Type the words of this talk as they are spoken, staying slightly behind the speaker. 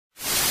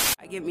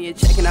Give me a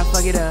check and I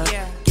fuck it up.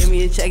 Yeah. Give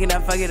me a check and I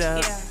fuck it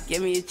up. Yeah.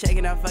 Give me a check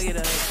and I fuck it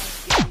up.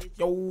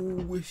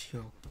 Yo, it's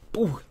yo.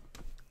 Ooh.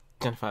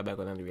 Genify back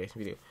with another reaction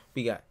video.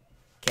 We got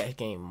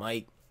Cashgang,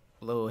 Mike,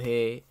 Little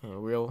Head, and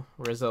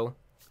RealRichIzzo.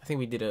 I think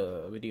we did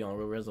a video on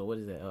RealRichIzzo. What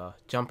is that?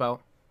 Jump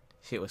Out.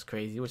 Shit was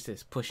crazy. What's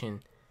this?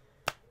 Pushing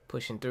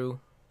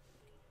through.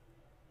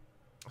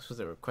 This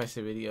was a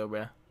requested video,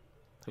 bruh.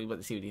 So we about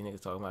to see what these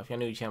niggas talking about. If y'all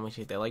new to the channel, make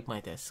sure you hit that like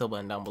button, hit that sub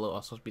button down below.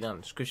 Also, be down in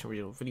the description.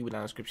 Video down in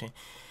the description.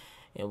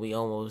 And we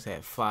almost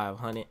at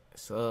 500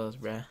 subs,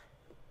 bruh.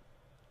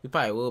 We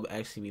probably will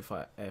actually be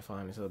at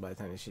 500 subs by the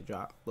time this shit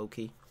drop, low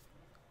key.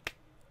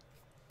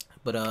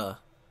 But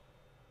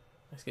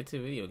let's get to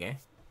the video, gang.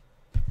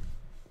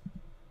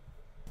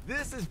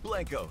 This is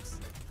Blankos,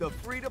 the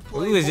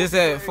free-to-play. We was just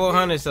at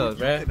 400 subs,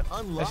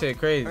 bruh. That shit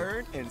crazy.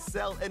 Earn and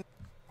sell and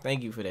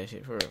thank you for that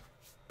shit, for real.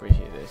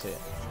 Appreciate that shit.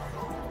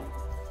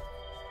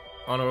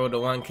 On the road to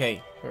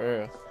 1K, for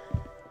real.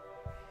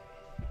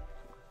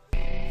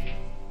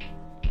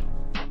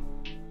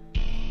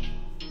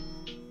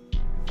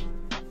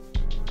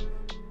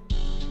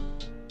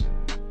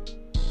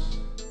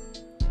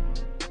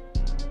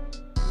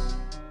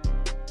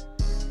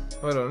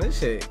 Hold on, this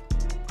shit.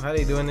 How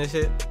they doing this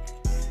shit?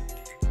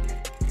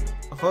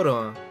 Hold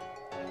on.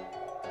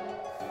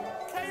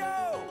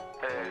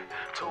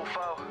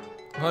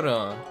 Hold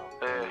on.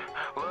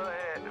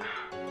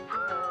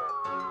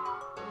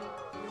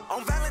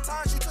 On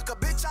Valentine's, you took a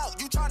bitch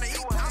out. You tryna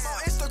eat? I'm on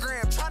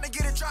Instagram, tryna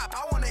get a drop.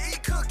 I wanna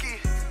eat cookie.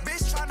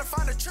 Bitch tryna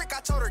find a trick. I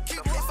told her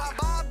keep. If I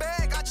buy a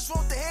bag, I just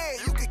want the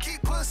head. You can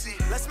keep pussy.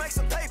 Let's make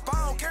some paper.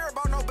 I don't care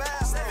about no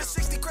bad.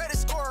 760 credit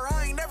score.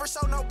 I ain't never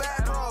sold no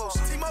bad bros.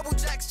 T-Mobile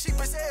Jacks cheap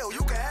as hell. You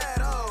can have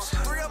those.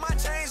 3 of my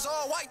chains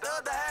all white. The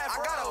other half.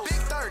 I got a big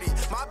 30.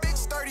 My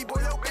bitch 30.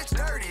 Boy, your bitch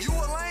dirty. You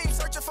a lame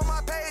searching for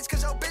my page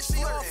 'cause your bitch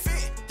she on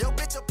fit. Your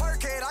bitch a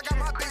perkhead. I got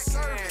my bitch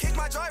serving. Kick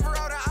my driver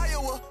out of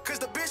Iowa 'cause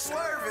the bitch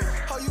swerving.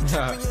 Oh, you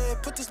tripping, yeah,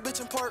 put this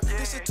bitch in park.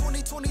 This is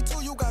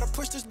 2022, you gotta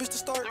push this bitch to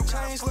start.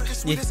 Chains looking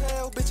sweet as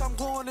hell, bitch, I'm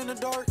glowing in the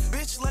dark.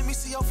 Bitch, let me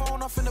see your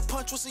phone, I'm finna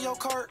punch what's in your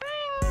cart.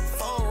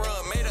 Phone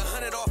run, made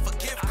 100 off a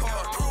gift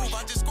card. Prove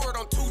I just scored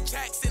on 2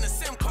 jacks in a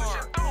SIM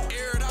card.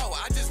 Air it out,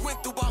 I just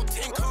went through about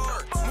 10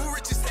 cards. Move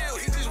rich as hell,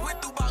 he just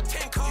went through about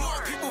 10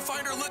 cards. People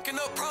find her looking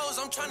up pros,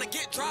 I'm trying to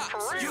get drops.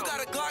 You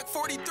got a Glock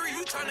 43,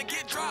 you trying to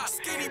get dropped.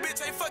 Skinny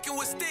bitch ain't fucking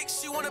with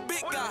sticks, she want a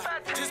big guy.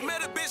 Just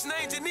met a bitch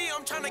named Janine,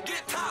 I'm trying to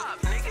get top.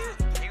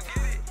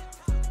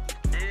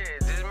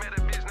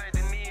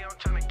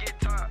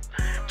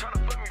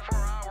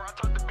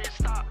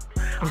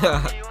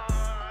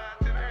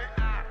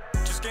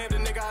 Just gave the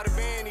nigga out of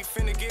van, he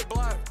finna get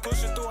blocked.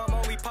 Pushing through, I'm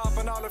only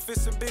popping all if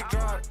it's a big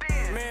drop.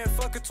 Man,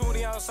 fuck a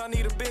 20 ounce, I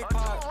need a big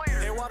pot.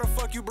 Hey, why the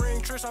fuck you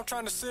bring Trish? I'm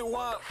trying to sit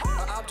wop.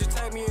 An object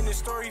tag me in this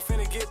story,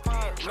 finna get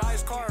popped.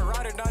 Nice car,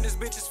 ride it down, this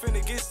bitch is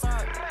finna get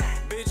stopped.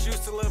 Bitch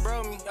used to live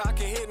bro me, I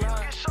can hit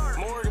 9.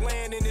 Morgan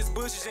land in his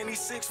bushes and he's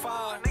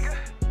 6'5".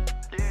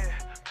 Yeah,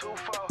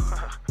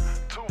 2'4".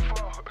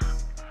 2'4".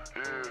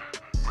 Yeah,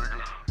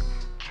 nigga.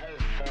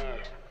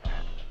 2'4".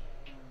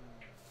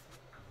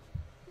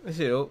 That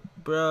shit,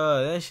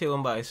 bruh, that shit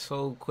went by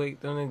so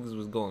quick. Them niggas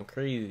was going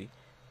crazy.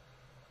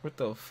 What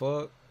the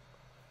fuck?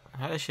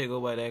 How that shit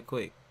go by that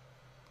quick?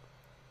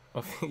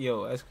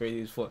 Yo, that's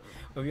crazy as fuck.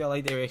 If y'all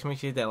like that reaction, make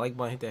sure you hit that like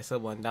button, hit that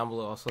sub button down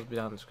below. Also, be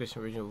down in the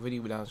description. Original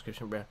video be down in the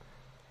description, bruh.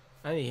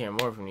 I need to hear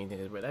more from these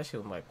niggas, bruh. That shit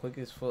went by quick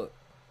as fuck.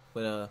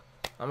 But I'm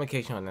gonna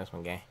catch you on the next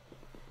one, gang.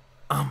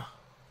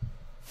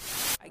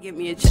 Give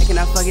me a check and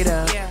I fuck it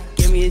up. Yeah.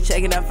 Give me a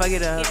check and I fuck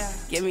it up. Yeah.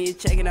 Give me a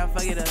check and I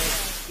fuck it up.